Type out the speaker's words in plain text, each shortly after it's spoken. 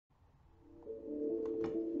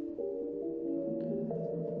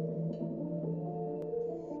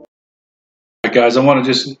Alright guys, I want to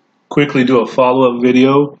just quickly do a follow-up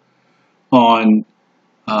video on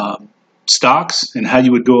stocks and how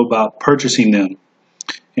you would go about purchasing them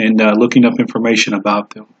and looking up information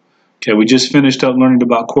about them. Okay, we just finished up learning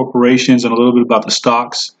about corporations and a little bit about the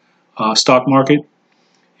stock market,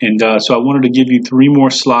 and so I wanted to give you 3 more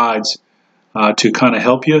slides to kind of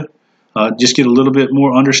help you just get a little bit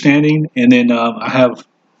more understanding, and then I have,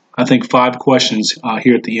 I think, 5 questions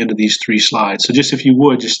here at the end of these 3 slides. So just if you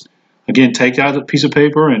would, just again, take out a piece of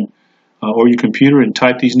paper and or your computer and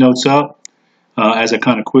type these notes up as I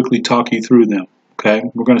kind of quickly talk you through them. Okay,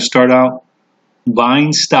 we're going to start out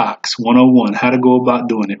buying stocks 101, how to go about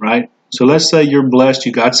doing it, right? So let's say you're blessed,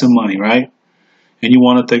 you got some money, right? And you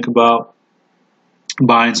want to think about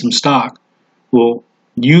buying some stock. Well,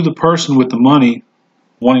 you, the person with the money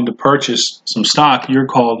wanting to purchase some stock, you're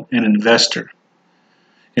called an investor.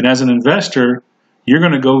 And as an investor, you're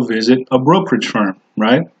going to go visit a brokerage firm,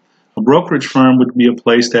 right? A brokerage firm would be a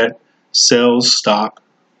place that sells stock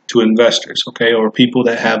to investors, okay, or people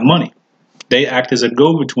that have money. They act as a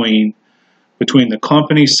go-between between the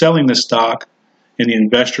company selling the stock and the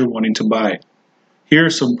investor wanting to buy it. Here are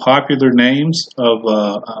some popular names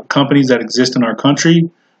of companies that exist in our country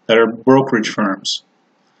that are brokerage firms.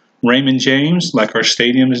 Raymond James, like our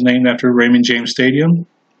stadium is named after Raymond James Stadium,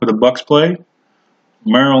 where the Bucks play.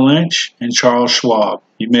 Merrill Lynch and Charles Schwab.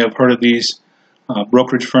 You may have heard of these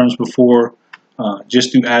brokerage firms before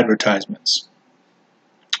just through advertisements.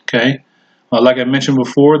 Okay, like I mentioned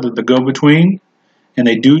before, the go-between, and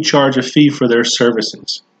they do charge a fee for their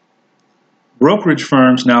services. Brokerage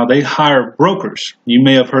firms now, they hire brokers. You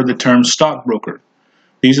may have heard the term stockbroker.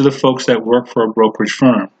 These are the folks that work for a brokerage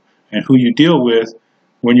firm and who you deal with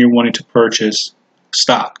when you're wanting to purchase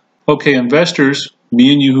stock. Okay, investors,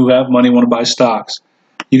 me and you who have money want to buy stocks.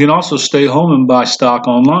 You can also stay home and buy stock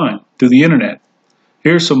online through the internet.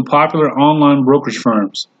 Here are some popular online brokerage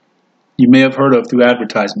firms you may have heard of through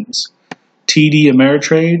advertisements. TD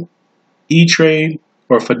Ameritrade, E-Trade,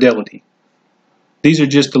 or Fidelity. These are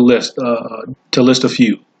just to list a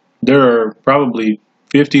few. There are probably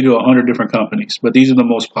 50 to 100 different companies, but these are the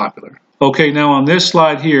most popular. Okay, now on this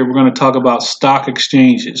slide here, we're going to talk about stock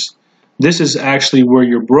exchanges. This is actually where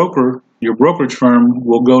your brokerage firm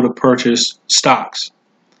will go to purchase stocks.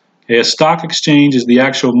 Okay, a stock exchange is the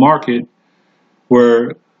actual market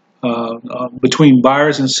where between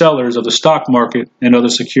buyers and sellers of the stock market and other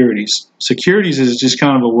securities. Securities is just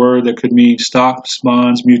kind of a word that could mean stocks,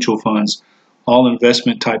 bonds, mutual funds, all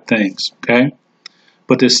investment type things, okay?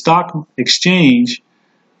 But the stock exchange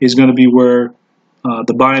is going to be where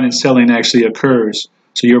the buying and selling actually occurs.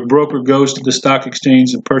 So your broker goes to the stock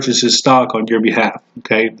exchange and purchases stock on your behalf,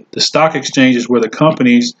 okay? The stock exchange is where the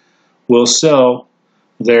companies will sell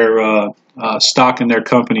their stock in their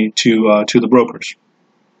company to the brokers.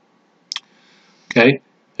 Okay.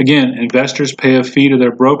 Again, investors pay a fee to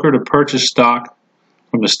their broker to purchase stock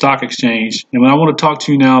from the stock exchange. And I want to talk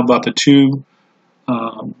to you now about the 2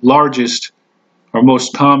 largest or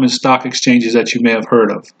most common stock exchanges that you may have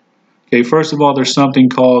heard of. Okay. First of all, there's something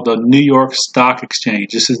called the New York Stock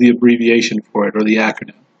Exchange. This is the abbreviation for it, or the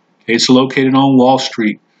acronym. Okay. It's located on Wall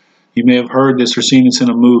Street. You may have heard this or seen this in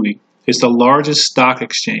a movie. It's the largest stock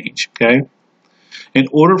exchange. Okay. In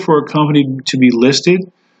order for a company to be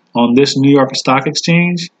listed on this New York Stock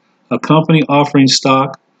Exchange, a company offering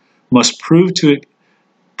stock must prove to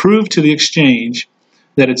the exchange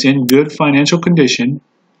that it's in good financial condition,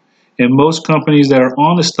 and most companies that are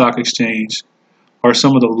on the stock exchange are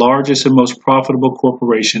some of the largest and most profitable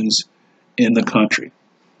corporations in the country.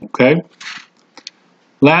 Okay?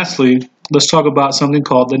 Lastly, let's talk about something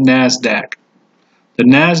called the NASDAQ. The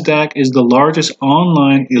NASDAQ is the largest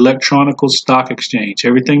online electronic stock exchange.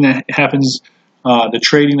 Everything that happens, the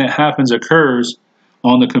trading that happens occurs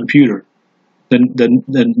on the computer.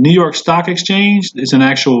 The New York Stock Exchange is an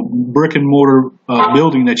actual brick and mortar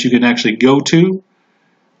building that you can actually go to,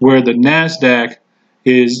 where the NASDAQ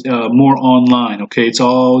is more online. Okay, it's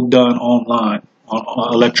all done online,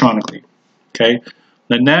 electronically. Okay,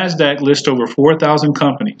 the NASDAQ lists over 4,000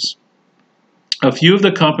 companies. A few of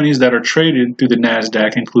the companies that are traded through the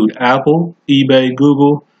NASDAQ include Apple, eBay,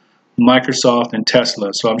 Google, Microsoft, and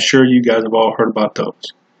Tesla. So I'm sure you guys have all heard about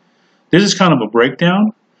those. This is kind of a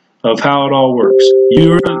breakdown of how it all works.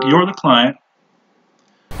 You're the client,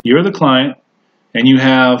 and you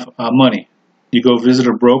have money. You go visit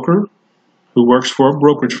a broker who works for a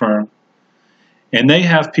brokerage firm, and they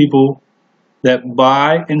have people that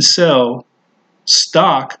buy and sell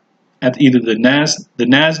stock at either the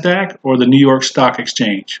NASDAQ or the New York Stock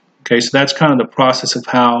Exchange. Okay, so that's kind of the process of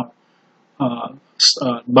how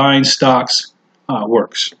buying stocks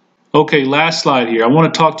works. Okay, last slide here. I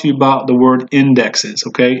want to talk to you about the word indexes,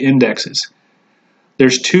 okay? Indexes.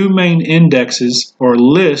 There's two main indexes or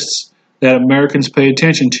lists that Americans pay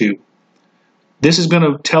attention to. This is going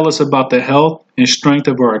to tell us about the health and strength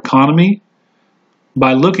of our economy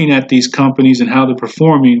by looking at these companies and how they're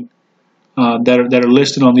performing that are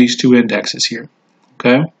listed on these two indexes here,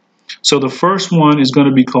 okay? So the first one is going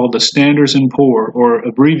to be called the Standard & Poor's, or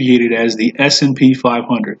abbreviated as the S&P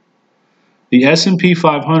 500. The S&P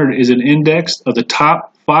 500 is an index of the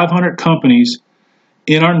top 500 companies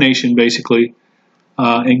in our nation, basically,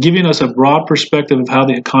 and giving us a broad perspective of how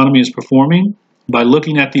the economy is performing by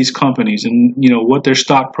looking at these companies and what their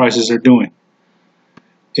stock prices are doing.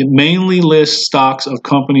 It mainly lists stocks of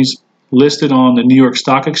companies listed on the New York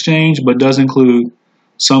Stock Exchange, but does include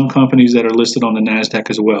some companies that are listed on the NASDAQ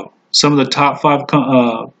as well. Some of the top 5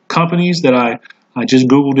 companies that I just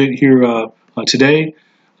Googled it here today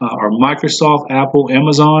are Microsoft, Apple,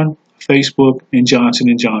 Amazon, Facebook, and Johnson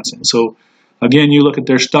 & Johnson. So again, you look at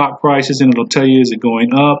their stock prices and it'll tell you, is it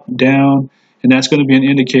going up, down, and that's going to be an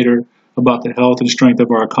indicator about the health and strength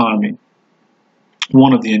of our economy.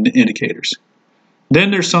 One of the indicators.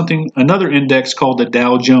 Then there's another index called the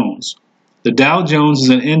Dow Jones. The Dow Jones is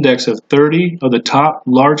an index of 30 of the top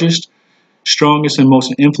largest, strongest, and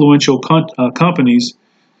most influential companies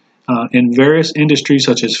in various industries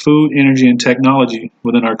such as food, energy, and technology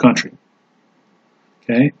within our country.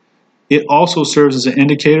 Okay. It also serves as an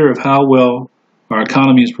indicator of how well our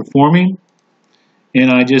economy is performing. And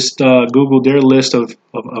I just Googled their list of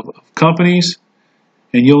companies,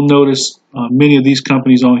 and you'll notice many of these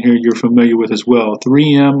companies on here you're familiar with as well.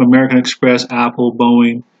 3M, American Express, Apple,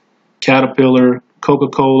 Boeing, Caterpillar,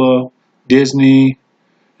 Coca-Cola, Disney,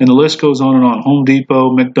 and the list goes on and on. Home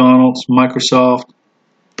Depot, McDonald's, Microsoft,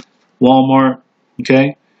 Walmart,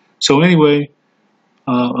 okay? So anyway,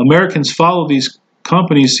 Americans follow these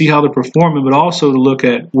companies, see how they're performing, but also to look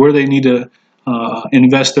at where they need to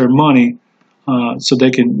invest their money so they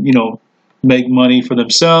can, make money for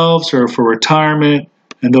themselves or for retirement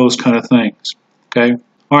and those kind of things, okay?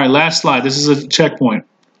 All right, last slide. This is a checkpoint.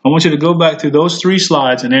 I want you to go back through those 3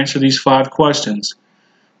 slides and answer these 5 questions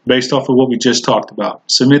based off of what we just talked about.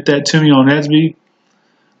 Submit that to me on Edsby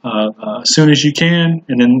as soon as you can,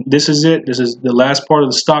 and then this is it. This is the last part of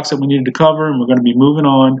the stocks that we needed to cover, and we're going to be moving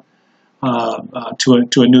on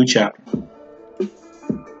to a new chapter.